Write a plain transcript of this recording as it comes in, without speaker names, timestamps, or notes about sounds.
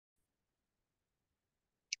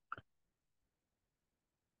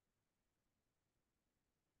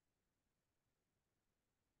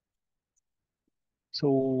So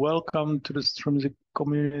welcome to the Strimzi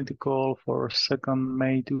Community Call for 2nd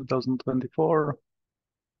May 2024.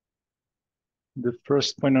 The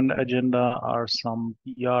first point on the agenda are some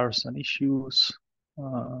PRs and issues.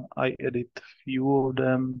 I edit few of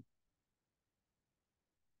them.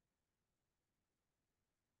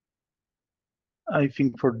 I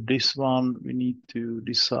think for this one, we need to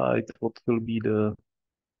decide what will be the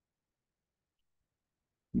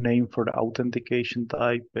name for the authentication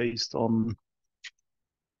type based on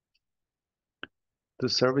the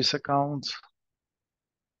service accounts.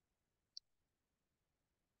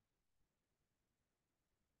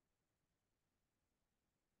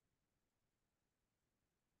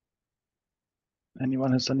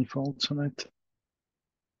 Anyone has any thoughts on it?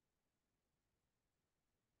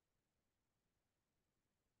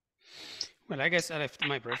 Well, I guess I left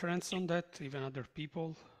my preference on that, even other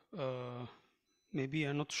people. Maybe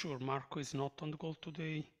I'm not sure. Marco is not on the call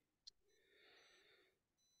today.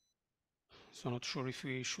 So not sure if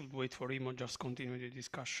we should wait for him or just continue the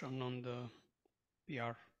discussion on the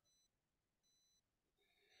PR.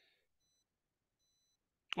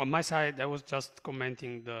 On my side, I was just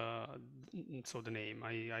commenting the name.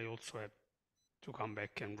 I also have to come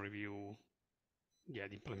back and review the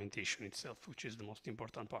implementation itself, which is the most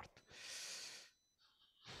important part.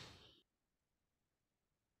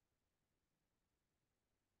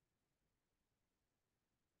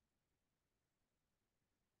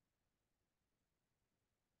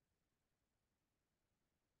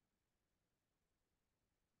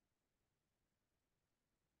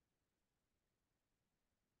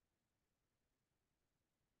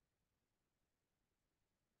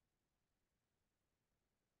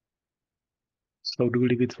 So do we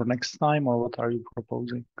leave it for next time, or what are you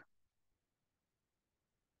proposing?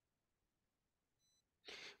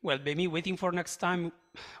 Well, maybe waiting for next time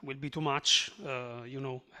will be too much,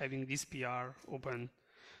 having this PR open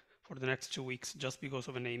for the next 2 weeks just because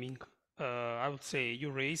of a naming. I would say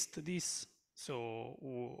you raised this, so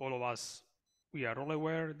all of us, we are all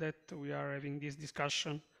aware that we are having this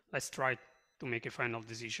discussion. Let's try to make a final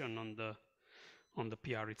decision on the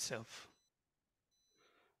PR itself.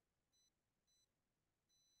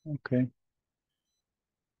 Okay.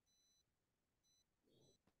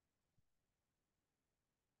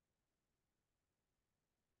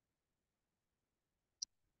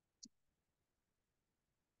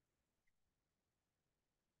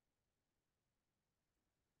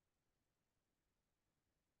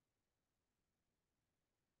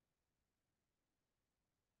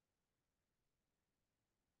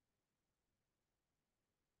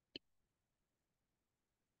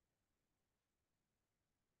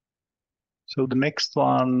 So the next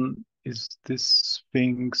one is this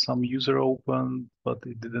thing some user opened, but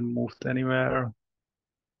it didn't move anywhere.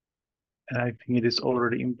 And I think it is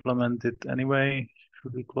already implemented anyway.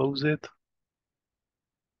 Should we close it?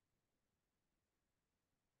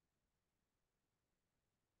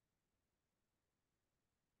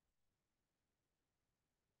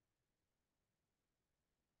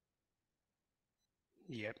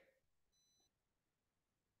 Yep.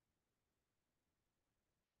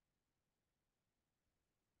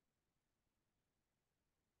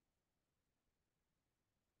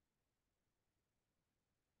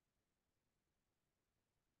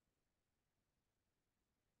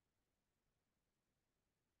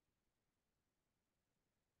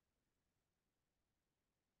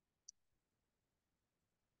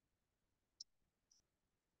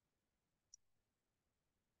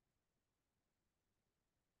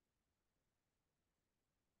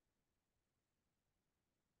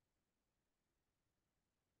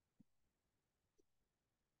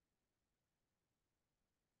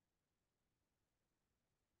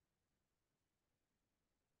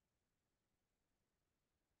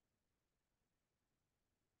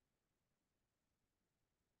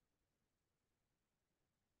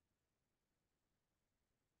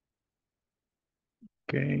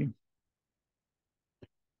 Okay.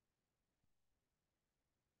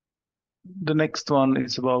 The next one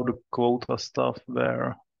is about the quota stuff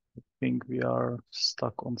where I think we are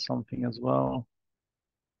stuck on something as well.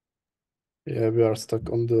 Yeah, we are stuck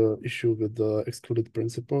on the issue with the excluded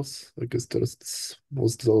principals. I guess this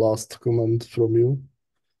was the last comment from you.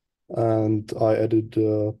 And I added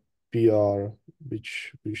the PR,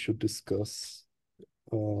 which we should discuss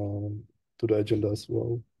to the agenda as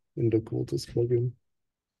well in the quotas plugin.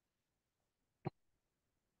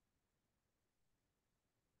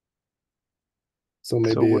 So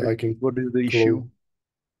maybe I can what is the issue?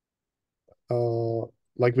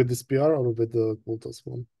 like with this PR or with the quotas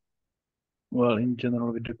one? Well, in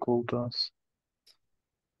general with the quotas.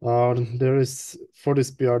 There is, for this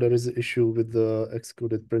PR, there is an issue with the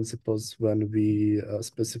excluded principals when we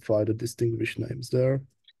specify the distinguished names there.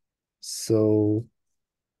 So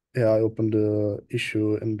yeah, I opened the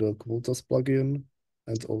issue in the quotas plugin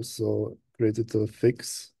and also created a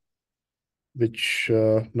fix, which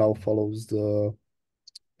now follows the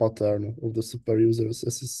pattern of the super users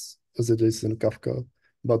as it is in Kafka,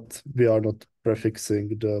 but we are not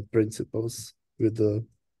prefixing the principals with the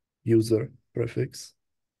user prefix.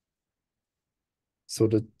 So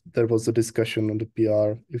that there was a discussion on the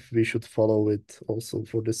PR if we should follow it also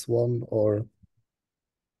for this one, or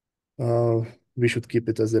we should keep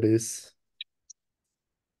it as it is,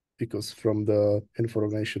 because from the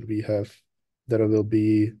information we have,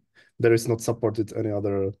 there is not supported any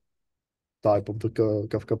other type of the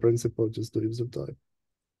Kafka principal, just the user type.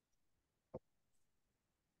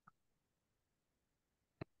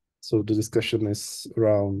 So the discussion is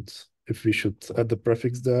around if we should add the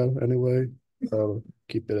prefix there anyway, or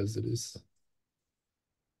keep it as it is.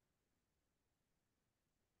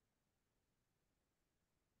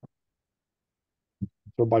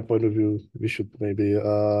 From my point of view, we should maybe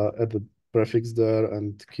add the prefix there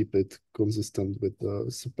and keep it consistent with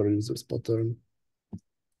the super users pattern,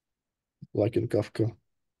 like in Kafka.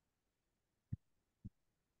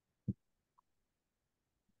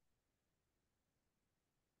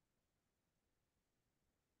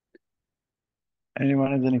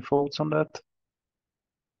 Anyone has any thoughts on that?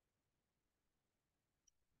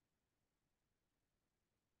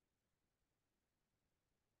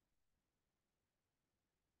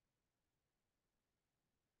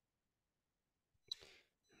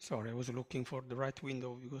 Sorry, I was looking for the right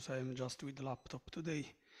window because I am just with the laptop today.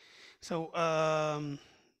 So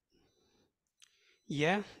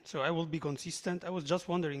yeah, so I will be consistent. I was just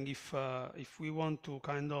wondering if we want to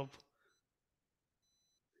kind of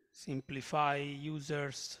simplify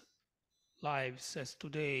users' lives as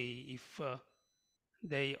today, if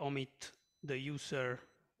they omit the user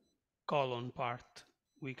colon part,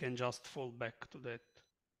 we can just fall back to that.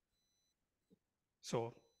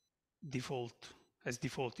 So as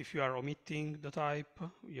default, if you are omitting the type,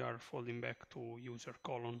 you are falling back to user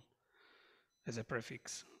colon as a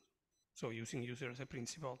prefix. So using user as a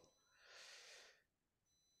principal.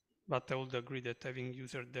 But I would agree that having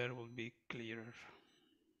user there will be clearer.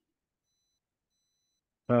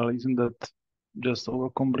 Well, isn't that just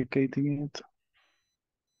overcomplicating it?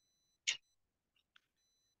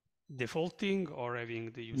 Defaulting or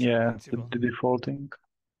having the user Yeah, principal? the defaulting.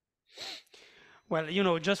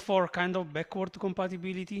 Well, just for kind of backward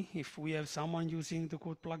compatibility, if we have someone using the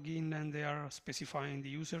code plugin and they are specifying the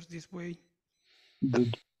users this way.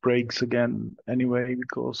 That breaks again anyway,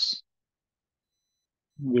 because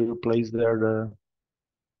we replace there the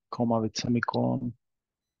comma with semicolon.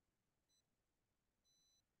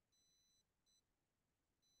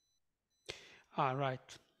 Right.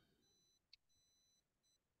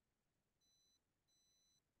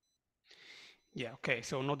 Yeah, okay,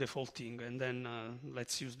 so no defaulting, and then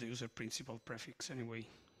let's use the user principal prefix anyway.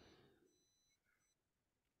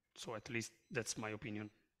 So at least that's my opinion.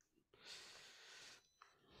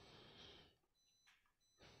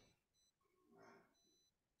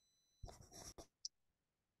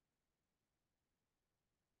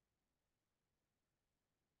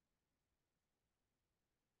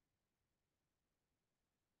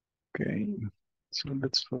 Okay, so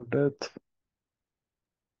that's for that.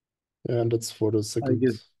 And that's for the I second.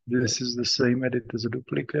 guess this is the same edit as a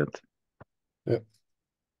duplicate. Yeah.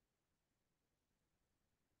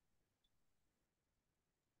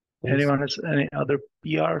 Anyone has any other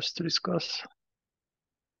PRs to discuss?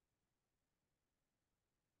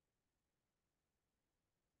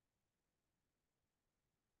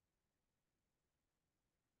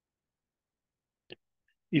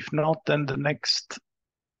 If not, then the next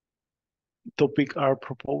topic are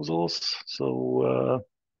proposals. So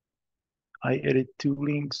I added 2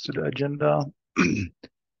 links to the agenda.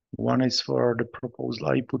 One is for the proposal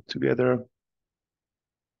I put together,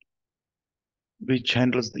 which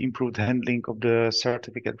handles the improved handling of the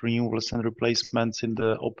certificate renewals and replacements in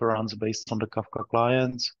the operands based on the Kafka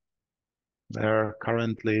clients, where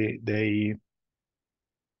currently they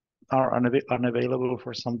are unavailable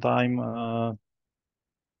for some time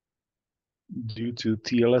due to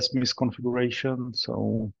TLS misconfiguration.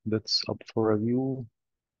 So that's up for review,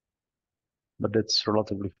 but that's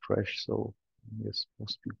relatively fresh. So yes,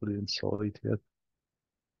 most people didn't saw it yet.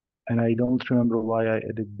 And I don't remember why I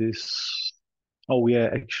added this. Oh yeah,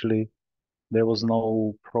 actually, there was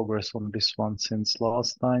no progress on this one since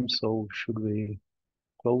last time. So should we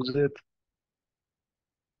close it?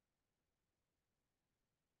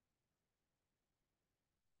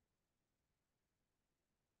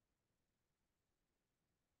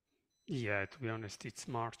 Yeah, to be honest, it's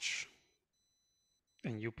March,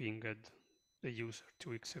 and you pinged the user 2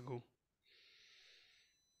 weeks ago.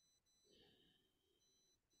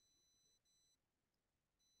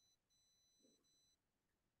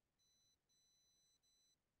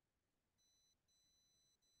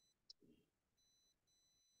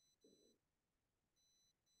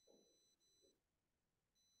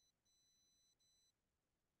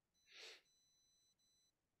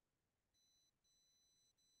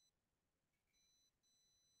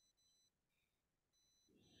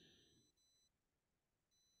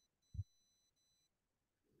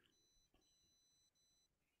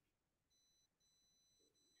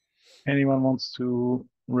 Anyone wants to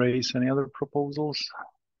raise any other proposals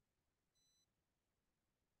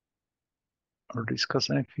or discuss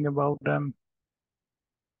anything about them?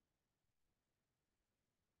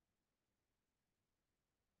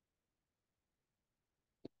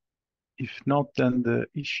 If not, then the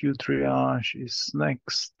issue triage is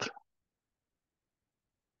next.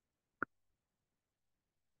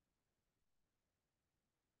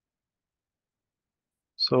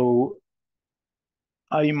 So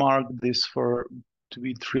I marked this to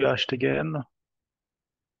be triaged again,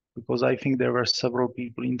 because I think there were several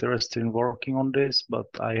people interested in working on this, but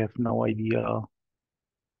I have no idea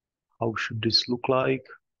how should this look like.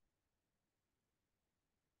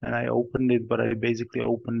 And I opened it, but I basically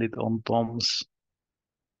opened it on Tom's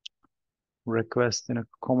request in a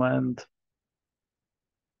comment.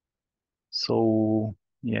 So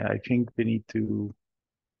yeah, I think we need to,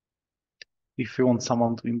 if we want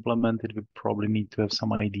someone to implement it, we probably need to have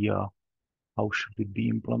some idea how should it be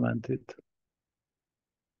implemented.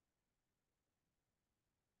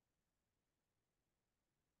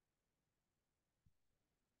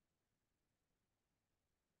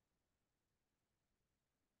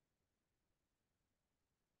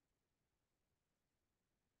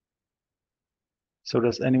 So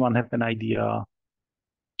does anyone have an idea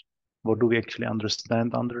what do we actually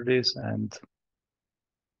understand under this, and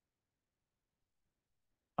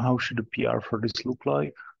how should the PR for this look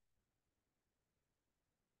like?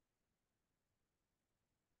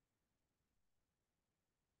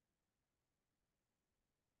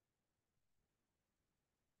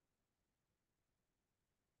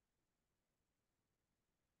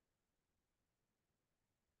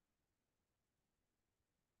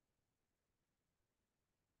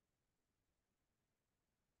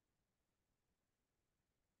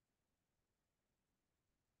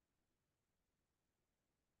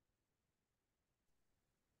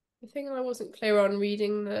 The thing I wasn't clear on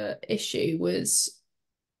reading the issue was,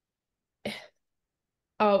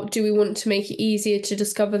 do we want to make it easier to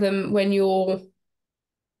discover them when you're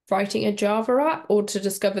writing a Java app, or to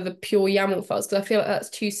discover the pure YAML files? Because I feel like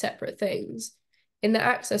that's two separate things. In the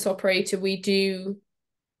access operator, we do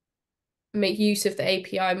make use of the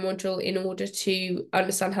API module in order to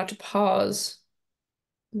understand how to parse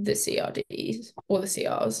the CRDs or the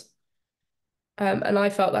CRs. And I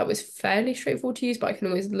felt that was fairly straightforward to use, but I can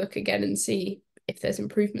always look again and see if there's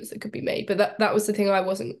improvements that could be made. But that was the thing I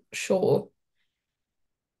wasn't sure.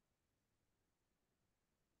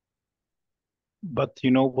 But you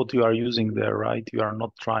know what you are using there, right? You are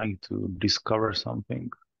not trying to discover something.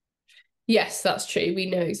 Yes, that's true. We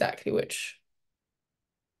know exactly which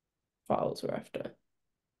files we're after.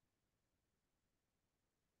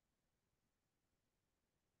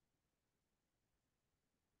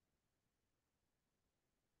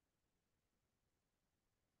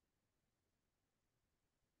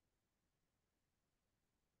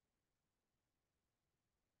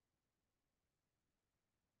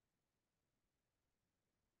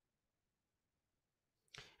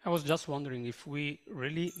 I was just wondering if we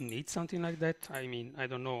really need something like that. I mean, I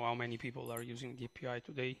don't know how many people are using the API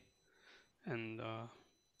today, and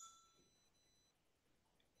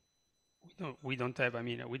we don't have. I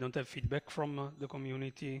mean, we don't have feedback from the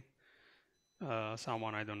community.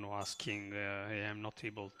 Someone, I don't know, asking, hey, I'm not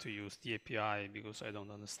able to use the API because I don't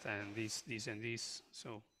understand this, and this.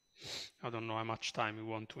 So I don't know how much time we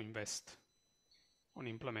want to invest on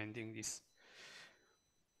implementing this.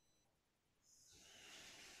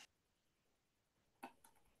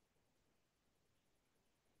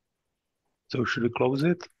 So should we close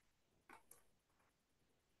it?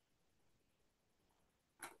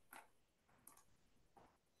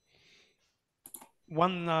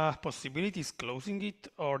 One possibility is closing it,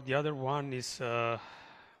 or the other one is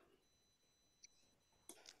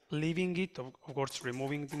leaving it, of course,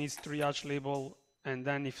 removing the needs triage label, and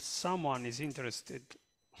then if someone is interested,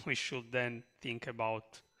 we should then think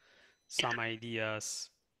about some ideas.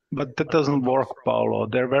 But that doesn't work, Paolo.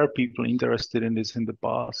 There were people interested in this in the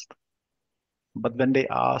past. But when they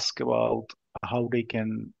ask about how they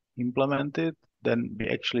can implement it, then we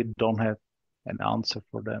actually don't have an answer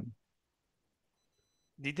for them.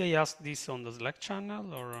 Did they ask this on the Slack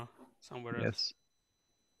channel or somewhere else? Yes.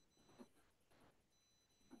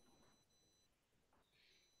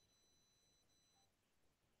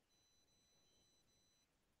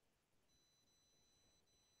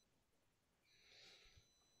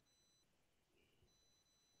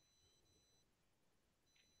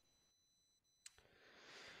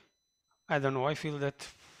 I don't know. I feel that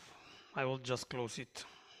I will just close it.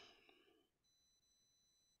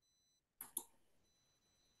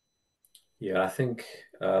 Yeah, I think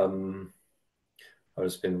I've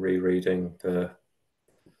just been rereading the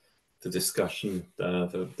discussion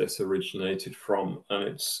that this originated from, and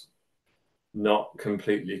it's not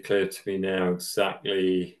completely clear to me now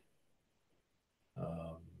exactly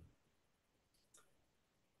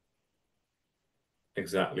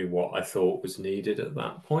exactly what I thought was needed at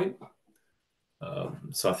that point.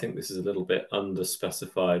 So I think this is a little bit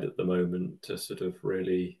underspecified at the moment to sort of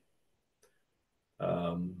really,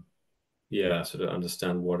 sort of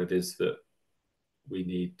understand what it is that we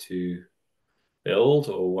need to build,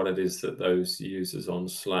 or what it is that those users on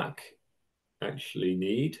Slack actually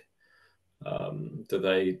need. Do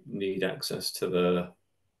they need access to the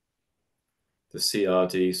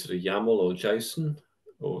CRD sort of YAML or JSON,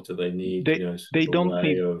 or do they need They sort of a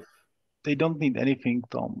way of? They don't need anything,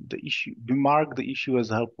 Tom. The issue, we mark the issue as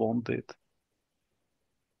help wanted.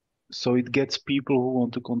 So it gets people who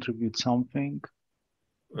want to contribute something.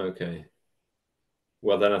 Okay.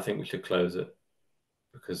 Well, then I think we should close it,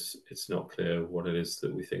 because it's not clear what it is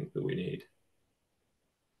that we think that we need.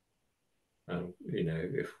 And,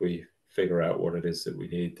 if we figure out what it is that we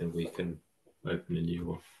need, then we can open a new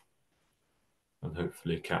one and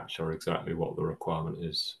hopefully capture exactly what the requirement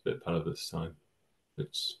is a bit better this time.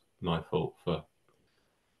 It's my fault for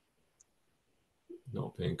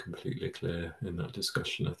not being completely clear in that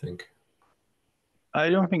discussion, I think. I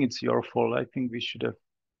don't think it's your fault. I think we should have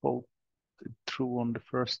thought it through on the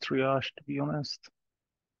first triage, to be honest.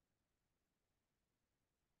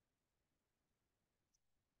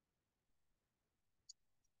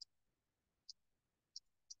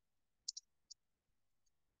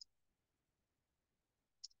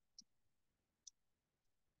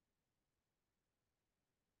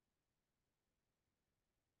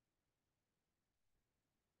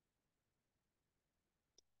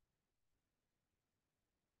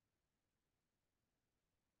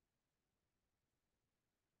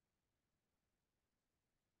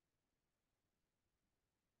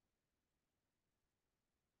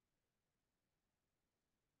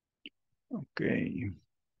 Okay.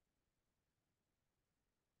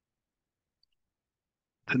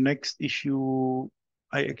 The next issue,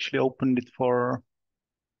 I actually opened it for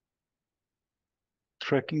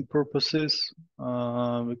tracking purposes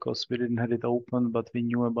because we didn't have it open, but we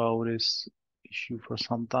knew about this issue for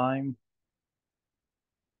some time.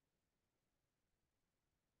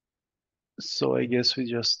 So I guess we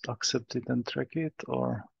just accept it and track it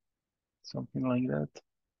or something like that.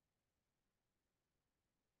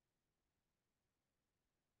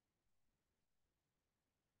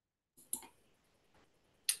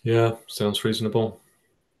 Yeah, sounds reasonable.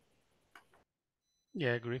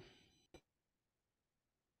 Yeah, I agree.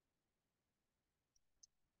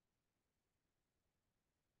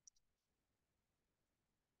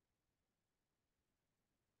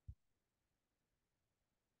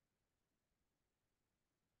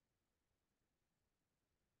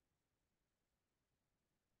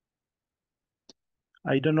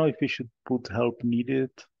 I don't know if we should put help needed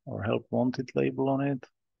or help wanted label on it.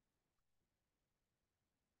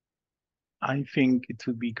 I think it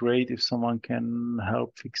would be great if someone can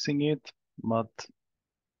help fixing it, but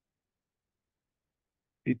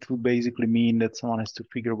it would basically mean that someone has to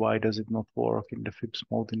figure why does it not work in the FIPS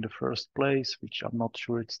mode in the first place, which I'm not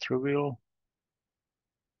sure it's trivial.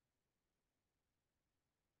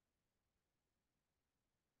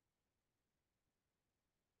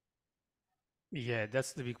 Yeah,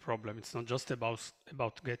 that's the big problem. It's not just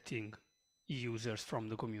about getting users from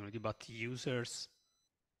the community, but users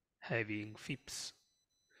having FIPS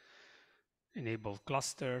enabled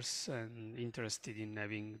clusters and interested in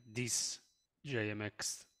having this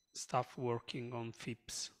JMX stuff working on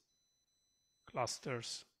FIPS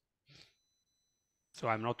clusters. So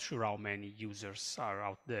I'm not sure how many users are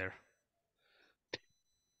out there.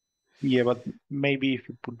 Yeah, but maybe if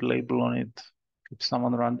you put label on it, if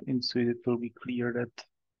someone runs into it, it will be clear that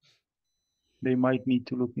they might need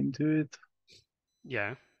to look into it.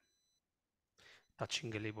 Yeah,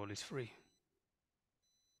 touching a label is free.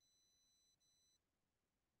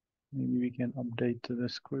 Maybe we can update the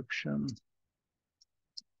description.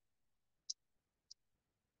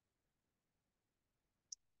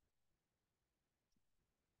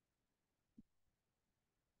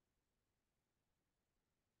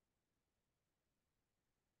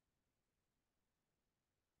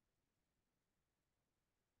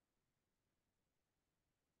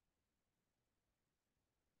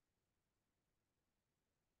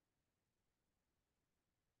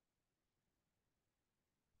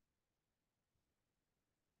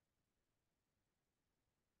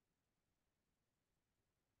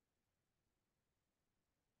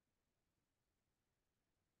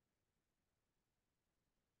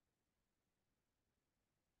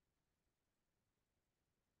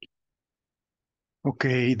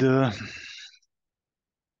 Okay, the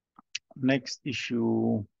next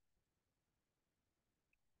issue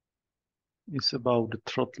is about the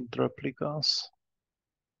throttled replicas.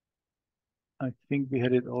 I think we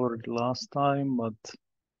had it already last time, but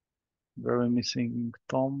were we missing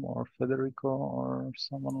Tom or Federico or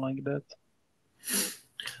someone like that?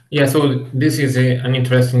 Yeah, so this is an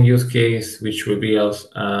interesting use case which reveals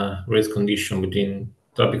a race condition between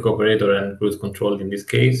topic operator and cruise control in this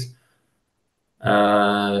case.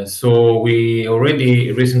 So we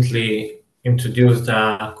already recently introduced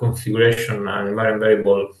a configuration, an environment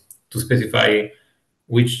variable to specify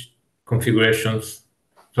which configurations,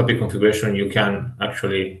 topic configuration you can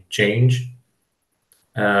actually change.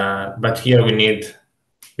 But here we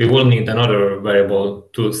will need another variable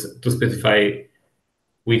to specify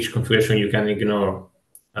which configuration you can ignore.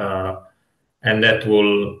 And that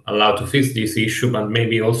will allow to fix this issue, but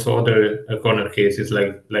maybe also other corner cases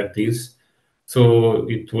like this. So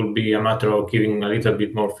it will be a matter of giving a little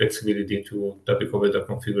bit more flexibility to topic operator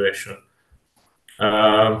configuration.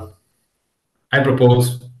 I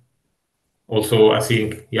propose also, I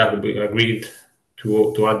think Jakub agreed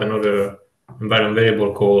to add another environment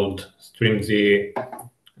variable called Strimzi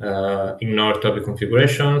ignore topic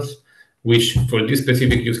configurations, which for this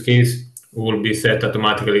specific use case will be set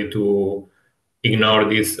automatically to ignore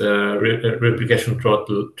this replication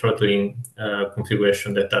throttling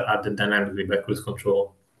configuration that are added dynamically by cruise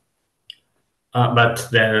control. But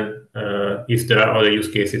then, if there are other use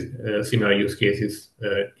cases, similar use cases,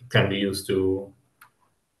 it can be used to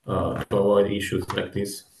avoid issues like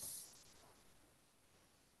this.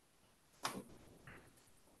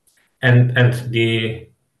 And the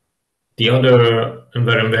other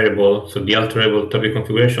environment variable, so the alterable topic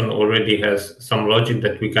configuration, already has some logic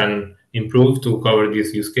that we can improve to cover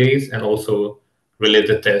this use case, and also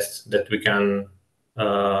related tests that we can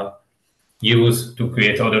use to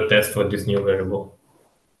create other tests for this new variable.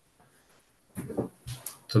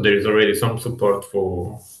 So there is already some support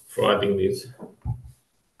for adding this.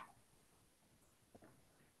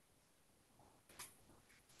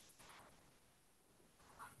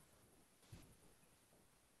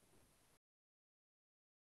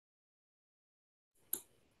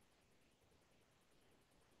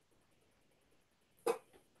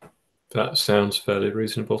 That sounds fairly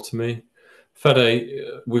reasonable to me. Fede,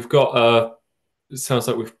 we've got it sounds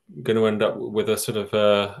like we're going to end up with a sort of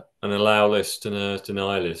an allow list and a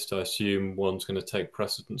deny list. I assume one's going to take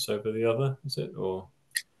precedence over the other, is it? Or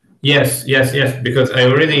Yes, because I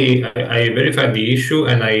verified the issue,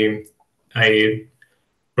 and I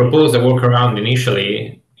proposed a workaround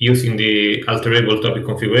initially using the alterable topic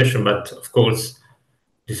configuration, but of course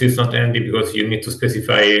this is not handy because you need to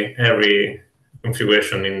specify every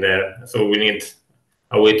configuration in there. So we need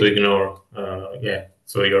a way to ignore. Yeah,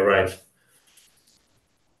 so you're right.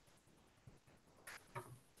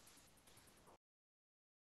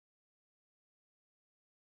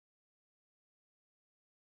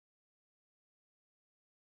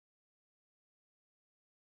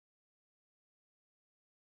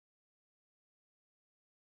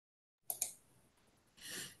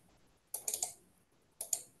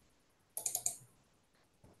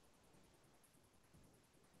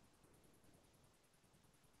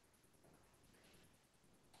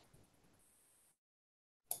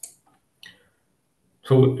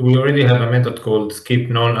 So we already have a method called skip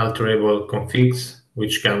non-alterable configs,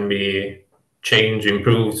 which can be changed,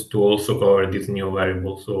 improved to also cover this new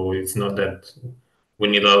variable. So it's not that we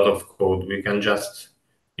need a lot of code. We can just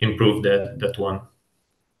improve that one.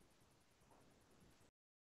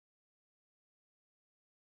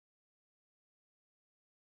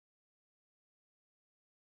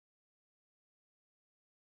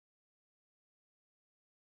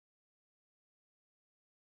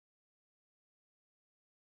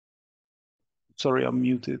 Sorry, I'm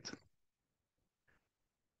muted.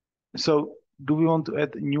 So do we want to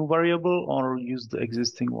add a new variable or use the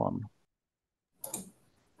existing one?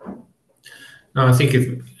 No, I think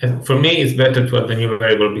for me it's better to add a new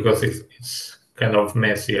variable because it's kind of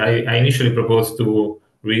messy. I initially proposed to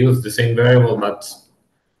reuse the same variable, but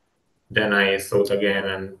then I thought again,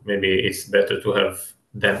 and maybe it's better to have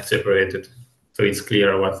them separated so it's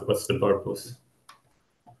clear what's the purpose.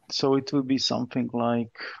 So it will be something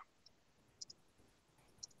like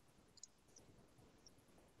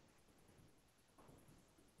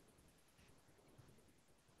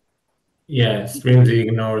Yeah, Strimzi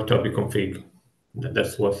ignore topic config.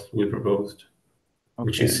 That's what we proposed,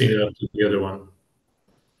 which is okay. similar to the other one.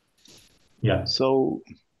 Yeah. So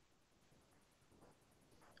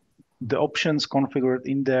the options configured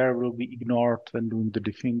in there will be ignored when doing the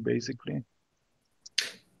diffing, basically.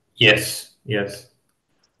 Yes. Yes.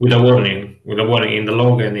 With a warning. With a warning in the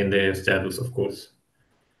log and in the status, of course.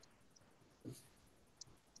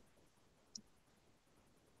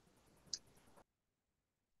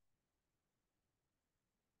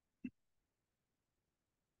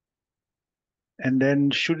 And then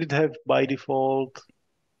should it have by default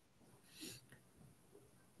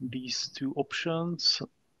these two options?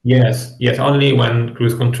 Yes. Yes. Only when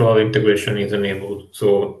cruise control integration is enabled.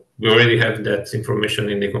 So we already have that information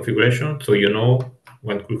in the configuration. So you know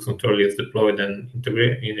when cruise control is deployed and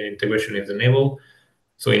integration is enabled.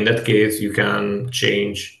 So in that case, you can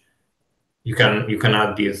change. You can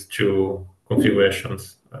add these two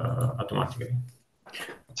configurations automatically.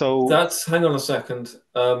 So hang on a second.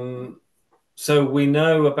 So we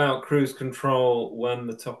know about cruise control when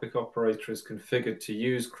the topic operator is configured to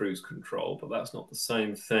use cruise control, but that's not the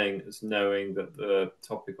same thing as knowing that the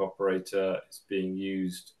topic operator is being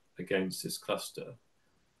used against this cluster,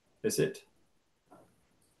 is it?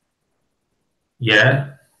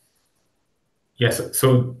 Yeah. Yes.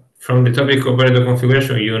 So from the topic operator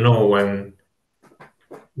configuration, you know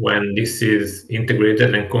when this is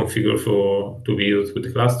integrated and configured for to be used with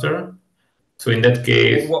the cluster. So in that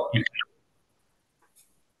case,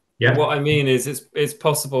 What I mean is it's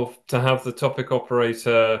possible to have the topic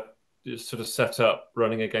operator just sort of set up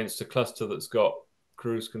running against a cluster that's got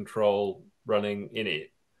cruise control running in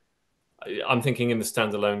it. I'm thinking in the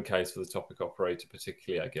standalone case for the topic operator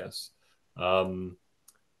particularly, I guess.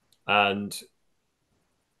 And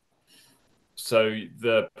so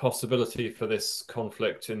the possibility for this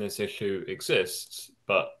conflict in this issue exists,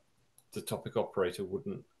 but the topic operator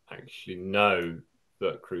wouldn't actually know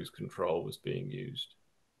that cruise control was being used.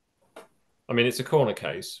 I mean, it's a corner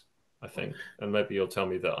case, I think, and maybe you'll tell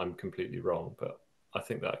me that I'm completely wrong, but I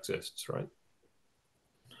think that exists, right?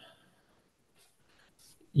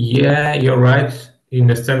 Yeah, you're right. In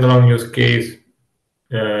the standalone use case,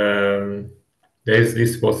 there is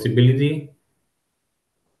this possibility.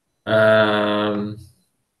 So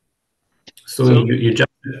you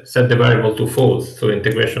just set the variable to false, so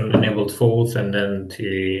integration enabled false, and then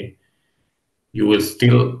you will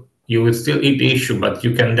still eat the issue, but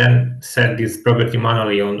you can then set this property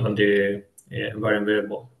manually on the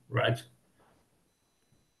variable, right?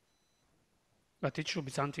 But it should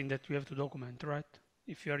be something that you have to document, right?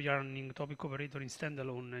 If you are running topic operator in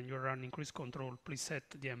standalone and you're running cruise control, please set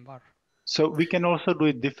the mvar. So we can also do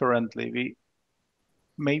it differently. We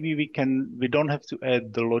don't have to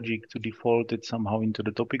add the logic to default it somehow into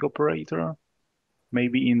the topic operator.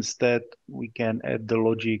 Maybe instead we can add the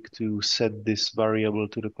logic to set this variable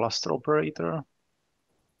to the cluster operator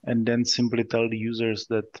and then simply tell the users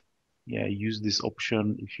that, yeah, use this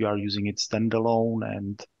option if you are using it standalone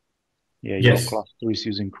and yeah, your Yes. cluster is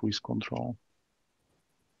using cruise control.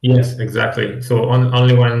 Yes, exactly. So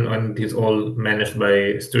only when it's all managed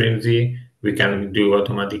by Strimzi, we can do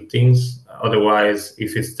automatic things. Otherwise,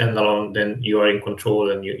 if it's standalone, then you are in control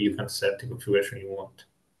and you can set the configuration you want.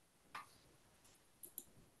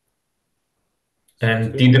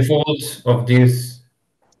 And the default of this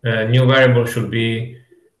new variable should be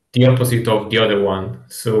the opposite of the other one.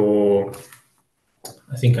 So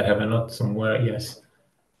I think I have a note somewhere. Yes,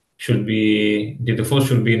 the default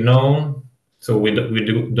should be known. So we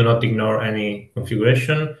do not ignore any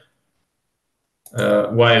configuration.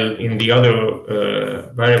 While in the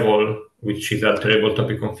other variable, which is alterable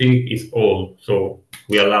topic config, is all. So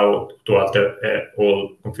we allow to alter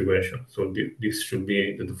all configuration. So this should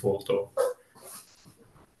be the default of.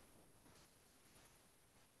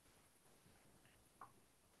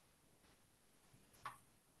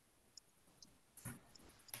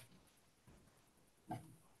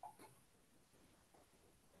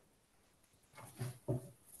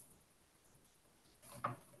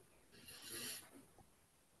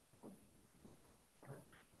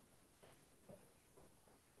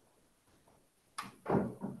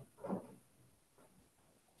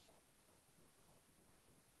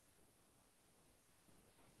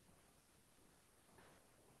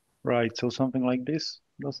 Right, so something like this.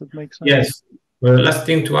 Does it make sense? Yes. Well, last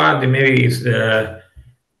thing to add maybe is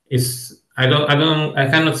I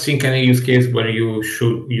cannot think any use case where you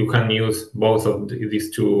can use both of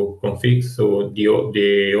these two configs, so the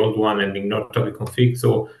old one and ignore topic config.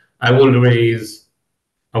 So I will raise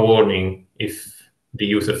a warning if the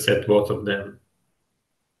user set both of them.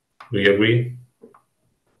 Do you agree?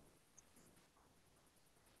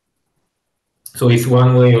 So it's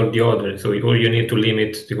one way or the other. So or you need to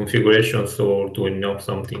limit the configurations or to ignore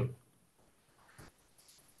something.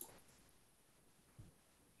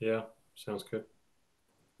 Yeah, sounds good.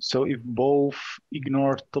 So if both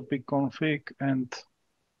ignore topic config and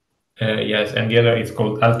Yes, and the other is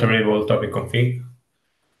called alterable topic config.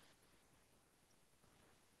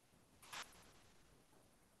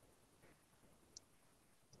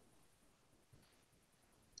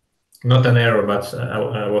 Not an error, but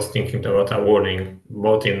I was thinking about a warning,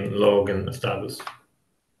 both in log and status,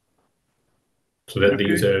 so that the okay.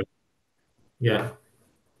 user, yeah.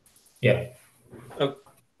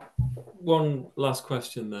 One last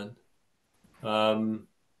question then.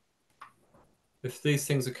 If these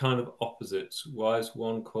things are kind of opposites, why is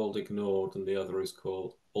one called ignored and the other is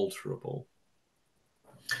called alterable?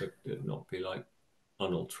 Could it not be like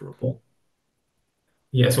unalterable?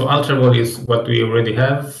 Yeah, so alterable is what we already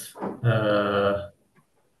have.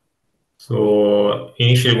 So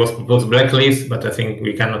initially it was proposed blacklist, but I think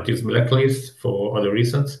we cannot use blacklist for other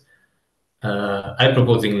reasons. I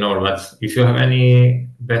propose ignore, but if you have any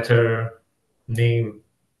better name.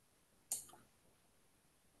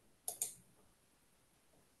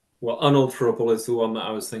 Well, unalterable is the one that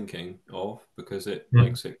I was thinking of because it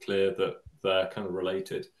makes it clear that they're kind of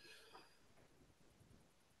related.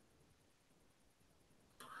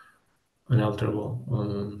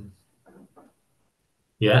 Unalterable.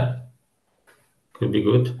 Yeah, could be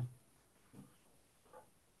good.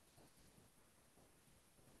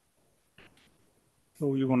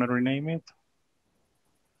 So you want to rename it?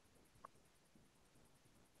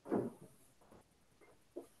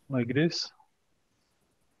 Like this?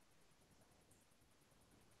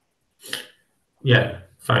 Yeah,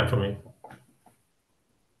 fine for me.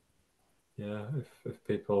 Yeah, if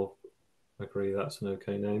people agree that's an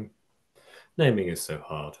okay name. Naming is so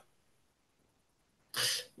hard.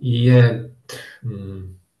 Yeah.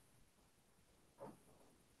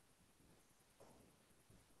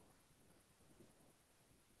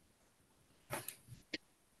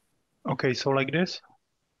 Okay, so like this?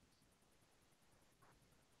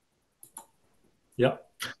 Yeah.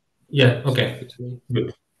 Yeah, okay.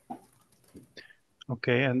 Good.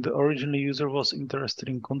 Okay, and the original user was interested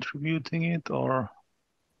in contributing it, or?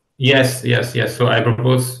 Yes. So I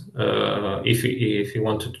propose if he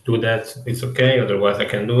wanted to do that, it's okay. Otherwise, I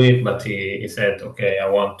can do it. But he said, okay, I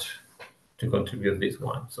want to contribute this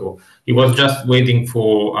one. So he was just waiting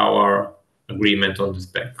for our agreement on the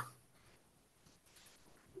spec.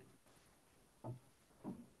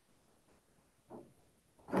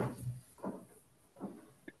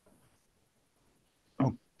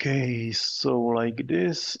 Okay, so like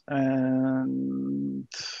this, and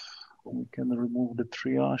we can remove the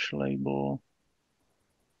triage label.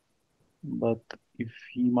 But if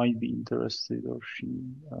he might be interested or she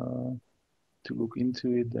to look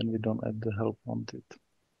into it, then we don't add the help wanted.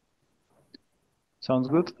 Sounds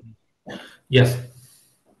good? Yes,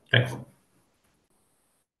 thanks.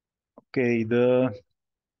 Okay, the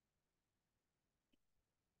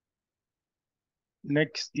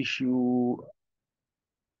next issue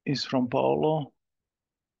is from Paolo.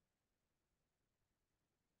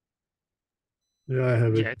 Yeah, I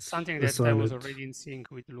have it. Yeah, it's something that I was already in sync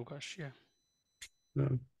with Lukas. Yeah.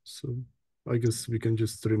 Yeah, so I guess we can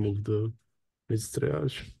just remove the needs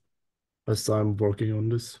triage as I'm working on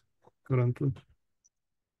this currently.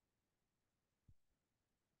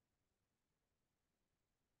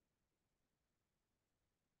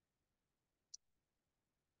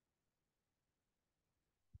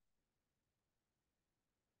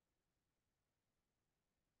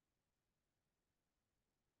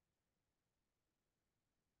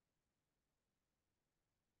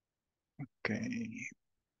 Okay.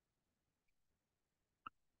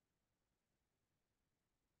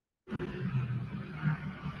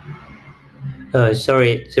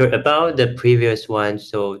 Sorry, about the previous one.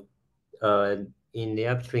 So in the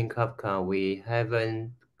upstream Kafka, we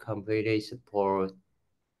haven't completely support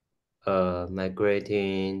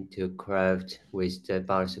migrating to Craft with the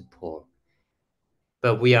bar support.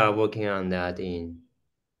 But we are working on that in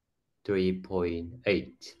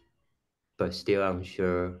 3.8, but still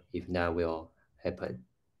unsure if that will happen.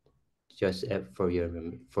 Just for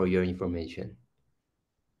your information.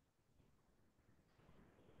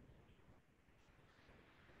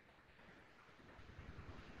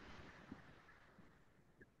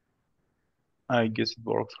 I guess it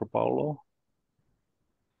worked for Paolo.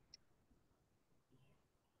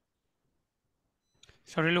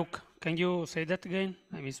 Sorry, Luke, can you say that again?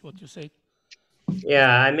 I missed what you said.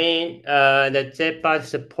 Yeah, I mean, the JBoss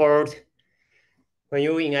support, when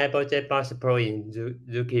you enable JBoss support in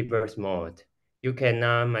Zookeeper's mode, you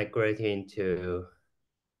cannot migrate into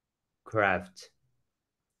Craft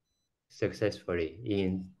successfully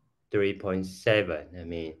in 3.7. I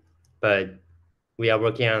mean, but we are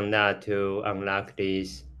working on that to unlock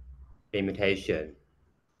this limitation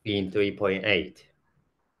in 3.8.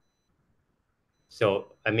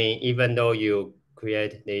 So, I mean, even though you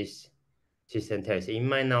create this system test, it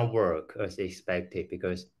might not work as expected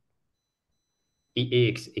because it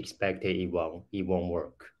is expected it won't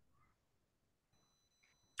work.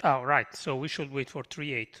 Oh, right. So we should wait for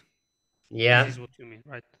 3.8. Yeah. This is what you mean,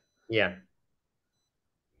 right? Yeah.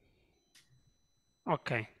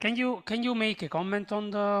 Okay. Can you make a comment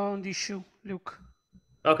on the issue, Luke?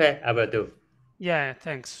 Okay, I will do. Yeah,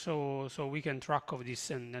 thanks. So we can track of this,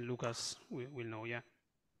 and then Lucas will know. Yeah.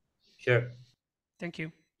 Sure. Thank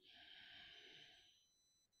you.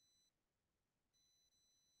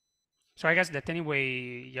 So I guess that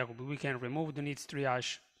anyway, Jacob, we can remove the needs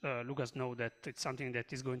triage. Lucas know that it's something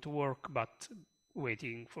that is going to work, but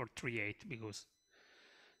waiting for 3.8 because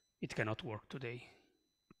it cannot work today.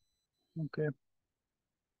 Okay.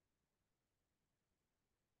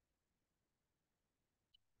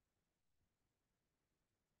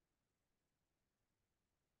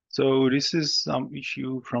 So this is some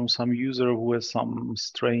issue from some user who has some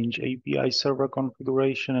strange API server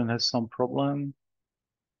configuration and has some problem.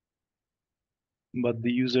 But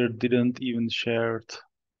the user didn't even share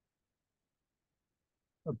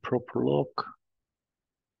a proper log.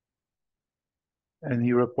 And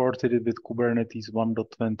he reported it with Kubernetes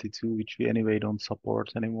 1.22, which we anyway don't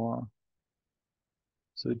support anymore.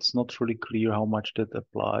 So it's not really clear how much that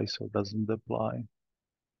applies or doesn't apply.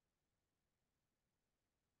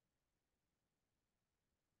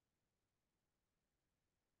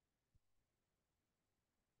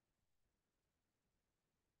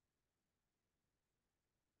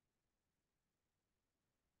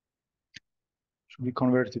 Should we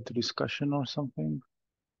convert it to discussion or something?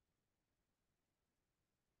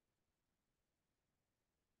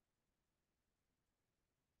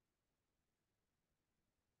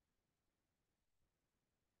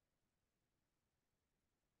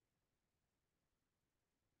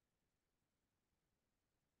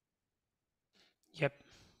 Yep.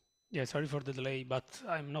 Yeah, sorry for the delay, but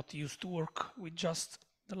I'm not used to work with just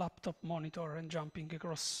the laptop monitor and jumping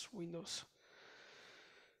across windows.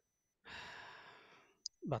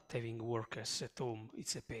 But having workers at home,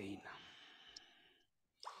 it's a pain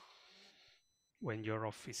when your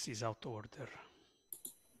office is out of order.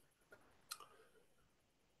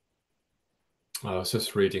 I was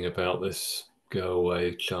just reading about this go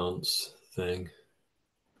away chance thing.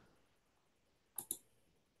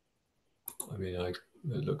 I mean, it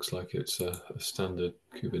looks like it's a standard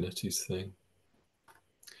Kubernetes thing.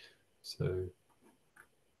 So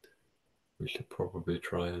we should probably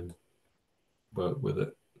try and work with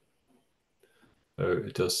it. Though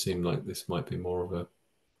it does seem like this might be more of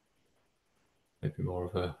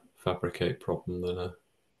a fabricate problem than a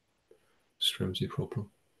Strimzi problem.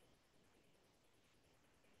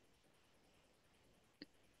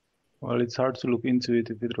 Well, it's hard to look into it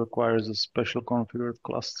if it requires a special configured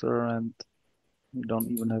cluster and we don't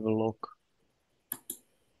even have a log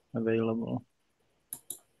available.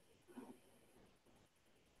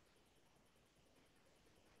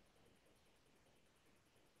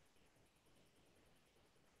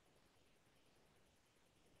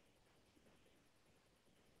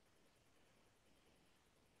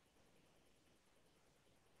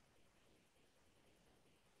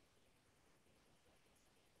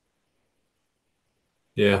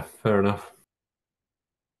 Yeah, fair enough.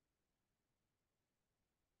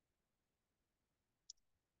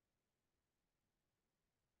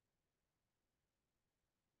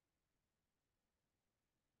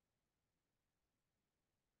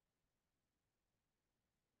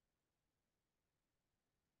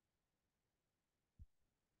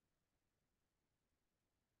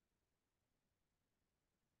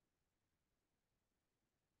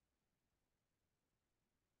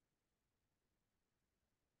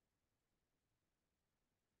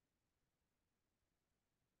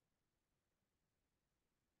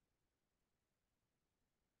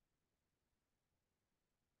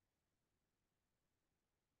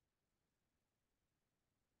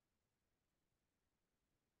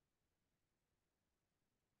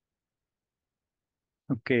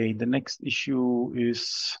 Okay, the next issue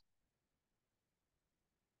is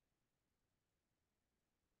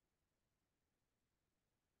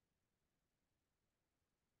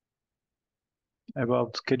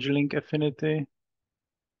about scheduling affinity.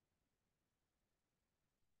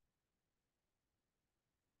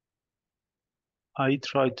 I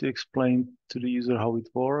tried to explain to the user how it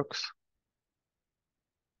works,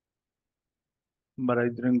 but I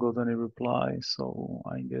didn't got any reply, so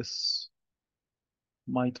I guess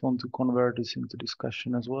might want to convert this into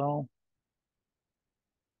discussion as well.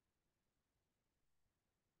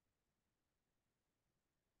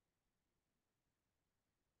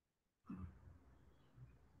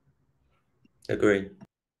 Agree.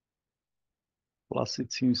 Plus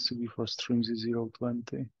it seems to be for Strimzi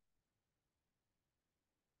 020,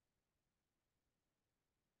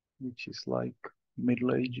 which is like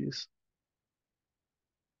Middle Ages.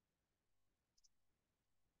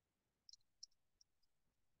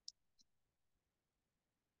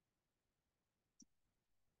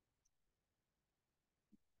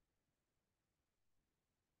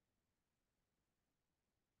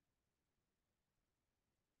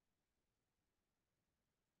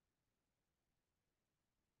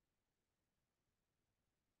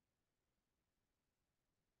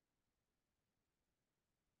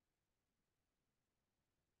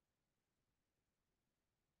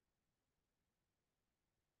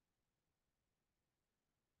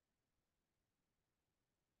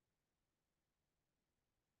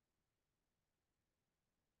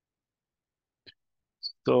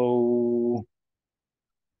 So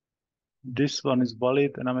this one is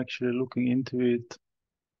valid, and I'm actually looking into it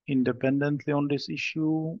independently on this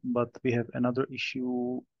issue, but we have another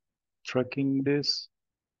issue tracking this.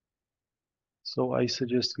 So I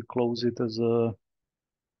suggest we close it as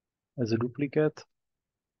a duplicate.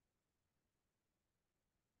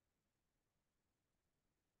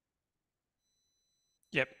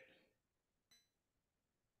 Yep.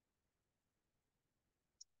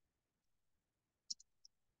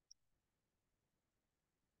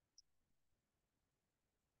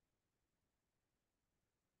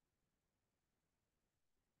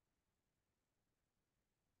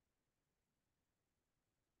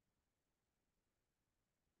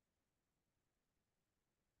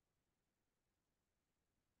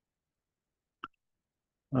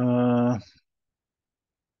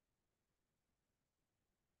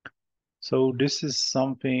 So this is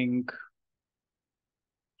something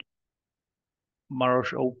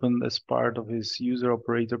Marosh opened as part of his user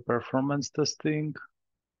operator performance testing.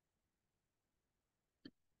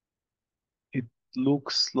 It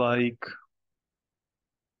looks like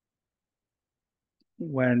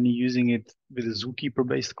when using it with a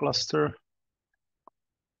Zookeeper-based cluster,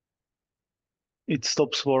 it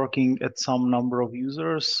stops working at some number of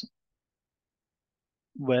users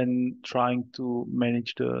when trying to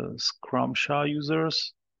manage the Scrum SHA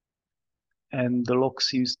users. And the log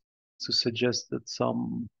seems to suggest that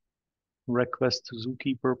some request to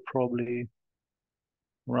Zookeeper probably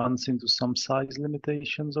runs into some size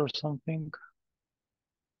limitations or something.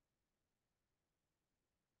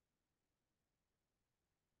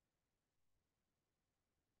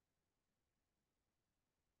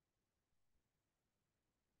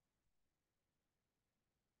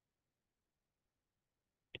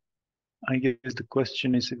 I guess the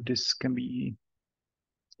question is if this can be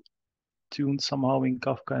tuned somehow in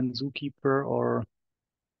Kafka and Zookeeper, or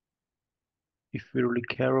if we really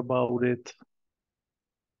care about it.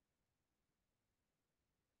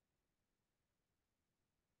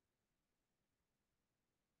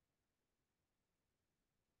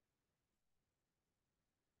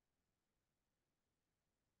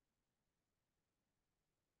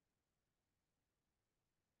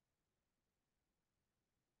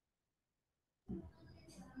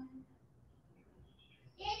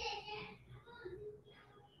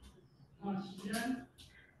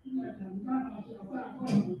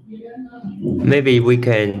 Maybe we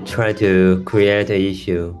can try to create an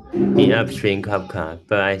issue in upstream Kafka,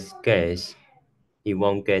 but I guess it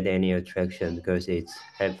won't get any attraction because it's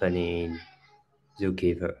happening in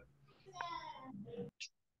Zookeeper.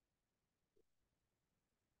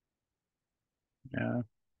 Yeah.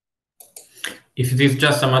 If it is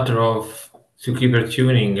just a matter of Zookeeper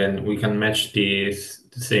tuning and we can match the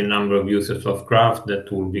same number of users of Graph,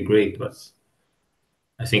 that would be great. But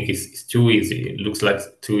I think it's too easy. It looks like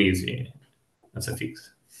too easy as a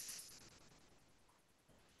fix.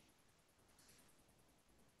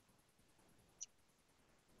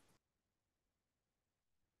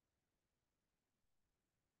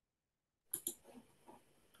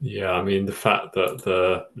 Yeah, I mean, the fact that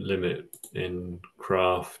the limit in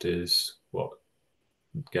Craft is what,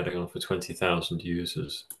 getting on for 20,000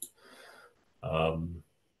 users,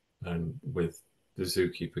 and with the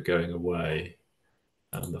Zookeeper going away,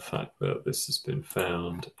 and the fact that this has been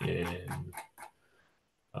found in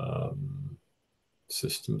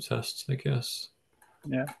system tests, I guess.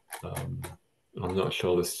 Yeah. I'm not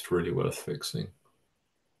sure this is really worth fixing.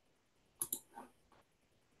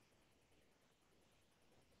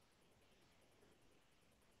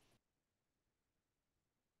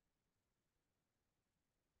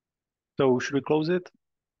 So should we close it?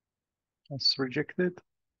 Let's reject it.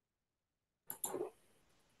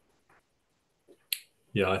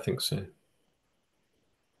 Yeah, I think so.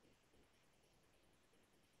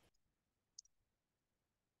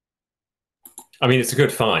 I mean, it's a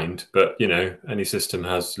good find, but you know, any system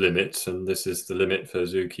has limits, and this is the limit for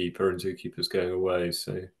Zookeeper, and Zookeeper's going away,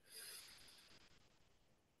 so.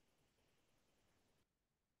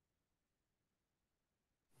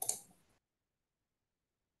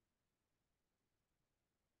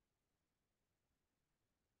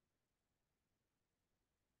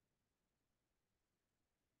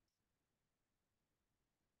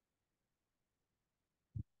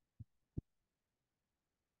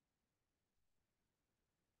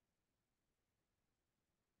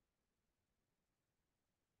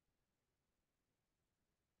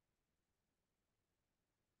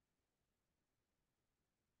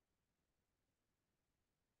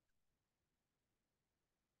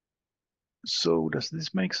 So does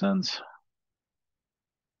this make sense?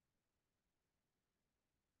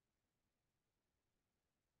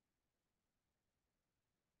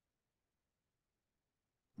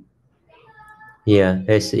 Yeah,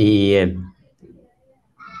 SEEM,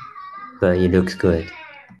 but it looks good.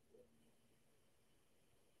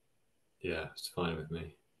 Yeah, it's fine with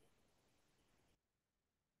me.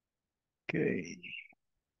 Okay.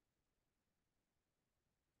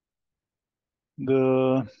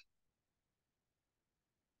 The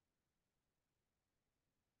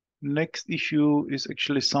next issue is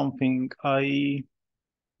actually something I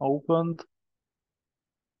opened.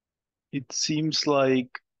 It seems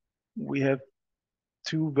like we have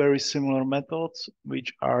two very similar methods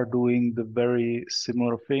which are doing the very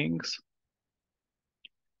similar things,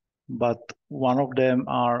 but one of them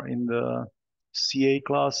are in the CA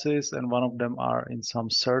classes and one of them are in some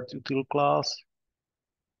certutil class.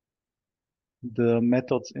 The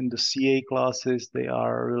methods in the CA classes, they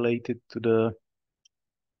are related to the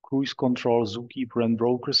cruise control, Zookeeper, and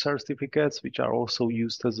broker certificates, which are also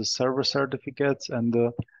used as the server certificates, and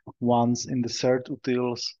the ones in the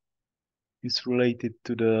certutils is related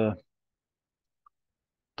to the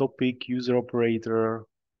topic, user operator,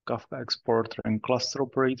 Kafka exporter, and cluster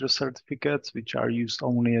operator certificates, which are used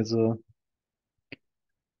only as a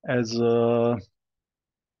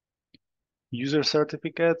user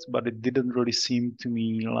certificates, but it didn't really seem to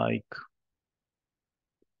me like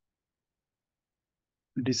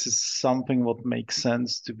this is something what makes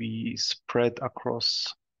sense to be spread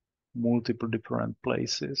across multiple different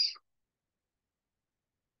places.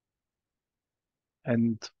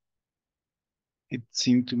 And it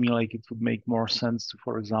seemed to me like it would make more sense to,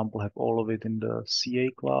 for example, have all of it in the CA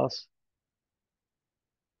class.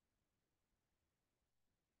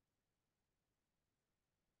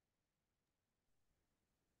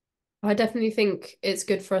 I definitely think it's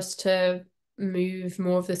good for us to move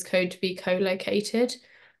more of this code to be co-located.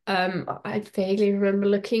 I vaguely remember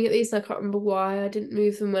looking at these. I can't remember why I didn't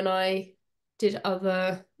move them when I did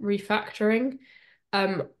other refactoring.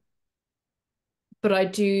 But I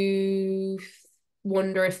do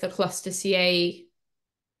wonder if the cluster CA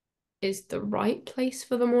is the right place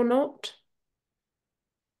for them or not.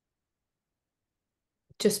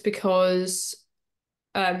 Just because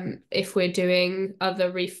if we're doing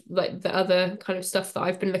other like the other kind of stuff that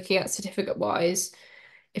I've been looking at certificate wise,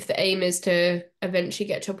 if the aim is to eventually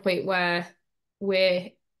get to a point where we're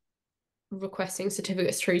requesting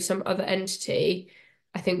certificates through some other entity,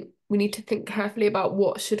 I think we need to think carefully about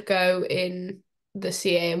what should go in the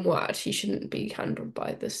CA and what actually shouldn't be handled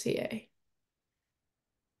by the CA.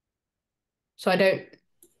 So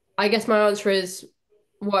I guess my answer is,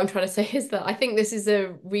 what I'm trying to say is that I think this is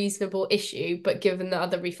a reasonable issue, but given the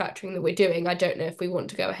other refactoring that we're doing, I don't know if we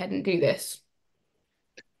want to go ahead and do this.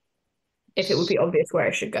 If it would be obvious where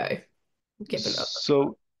it should go, given other.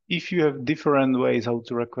 So if you have different ways how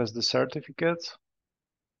to request the certificates,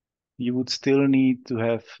 you would still need to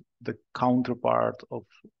have the counterpart of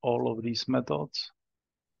all of these methods.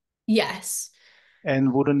 Yes.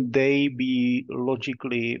 And wouldn't they be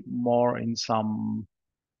logically more in some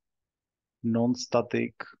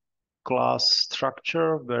non-static class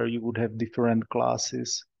structure where you would have different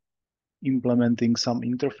classes implementing some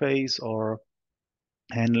interface or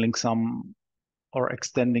handling some or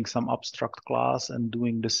extending some abstract class and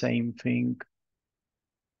doing the same thing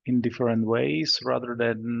in different ways rather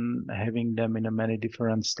than having them in a many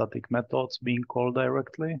different static methods being called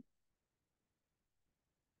directly?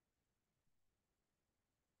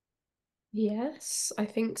 Yes, I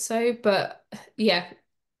think so. But yeah,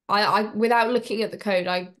 I without looking at the code,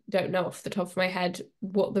 I don't know off the top of my head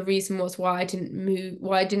what the reason was why I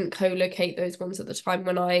didn't co-locate those ones at the time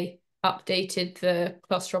when I updated the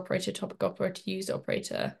cluster operator, topic operator, user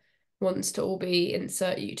operator ones to all be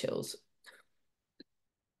insert utils.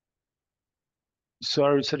 So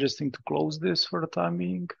are you suggesting to close this for the time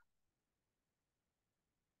being?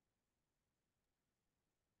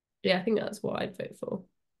 Yeah, I think that's what I'd vote for.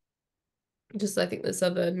 Just I think there's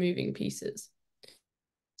other moving pieces.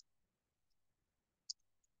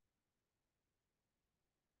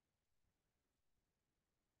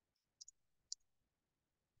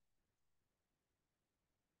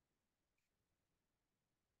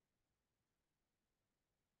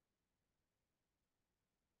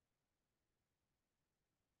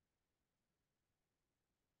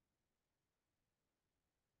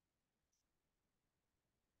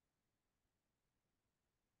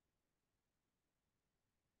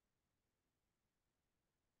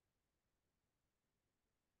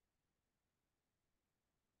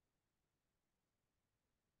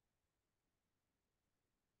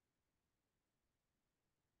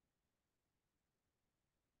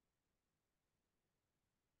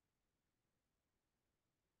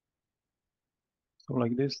 So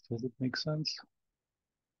like this, does it make sense?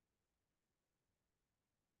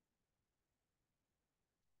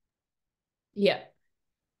 Yeah.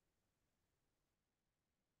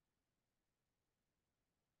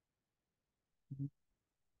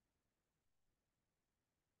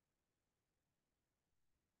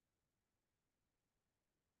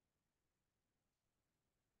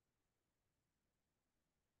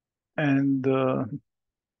 And the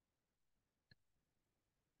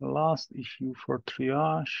last issue for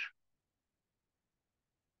triage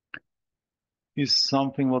is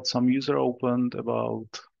something what some user opened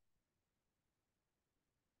about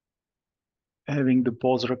having the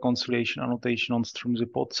pause reconciliation annotation on Strimzi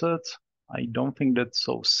podsets. I don't think that's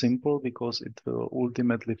so simple because it will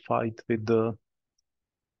ultimately fight with the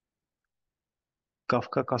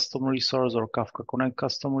Kafka custom resource or Kafka Connect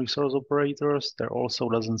custom resource operators. There also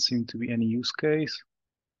doesn't seem to be any use case,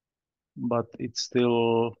 but it's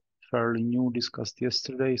still fairly new, discussed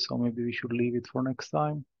yesterday, so maybe we should leave it for next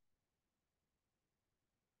time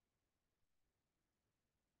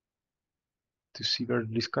to see where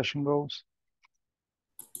the discussion goes.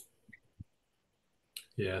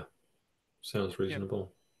 Yeah, sounds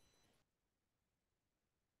reasonable.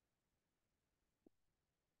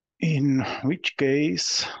 In which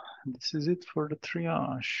case, this is it for the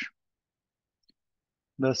triage.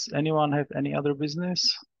 Does anyone have any other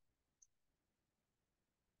business?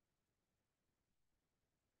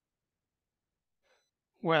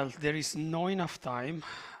 Well, there is no enough time,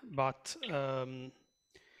 but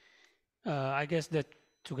I guess that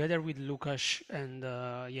together with Lukasz and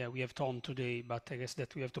yeah, we have Tom today, but I guess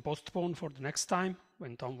that we have to postpone for the next time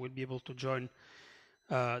when Tom will be able to join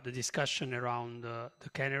the discussion around the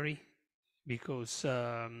canary, because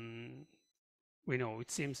we know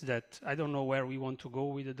it seems that I don't know where we want to go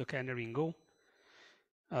with the canary in Go.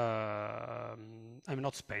 I'm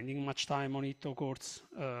not spending much time on it, of course,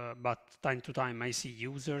 but time to time I see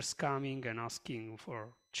users coming and asking for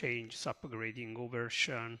changes, upgrading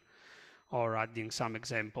version, or adding some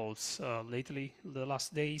examples lately, the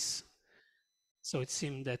last days. So it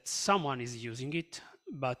seemed that someone is using it,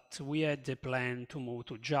 but we had a plan to move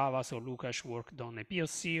to Java. So Lukasz worked on a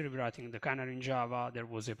POC, rewriting the canary in Java. There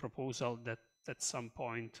was a proposal that at some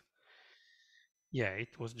point, yeah,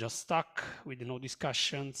 it was just stuck with no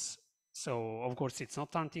discussions. So of course, it's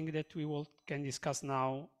not something that we can discuss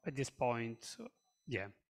now at this point. Yeah,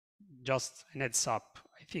 just an heads up.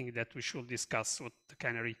 I think that we should discuss what the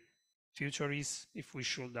canary future is, if we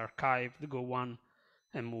should archive the Go one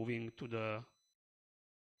and moving to the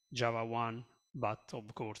Java one, but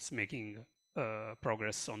of course making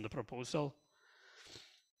progress on the proposal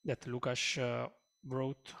that Lukasz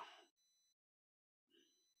wrote.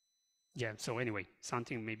 Yeah, so anyway,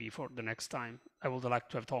 something maybe for the next time. I would like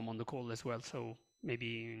to have Tom on the call as well, so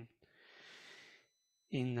maybe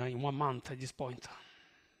in 1 month at this point.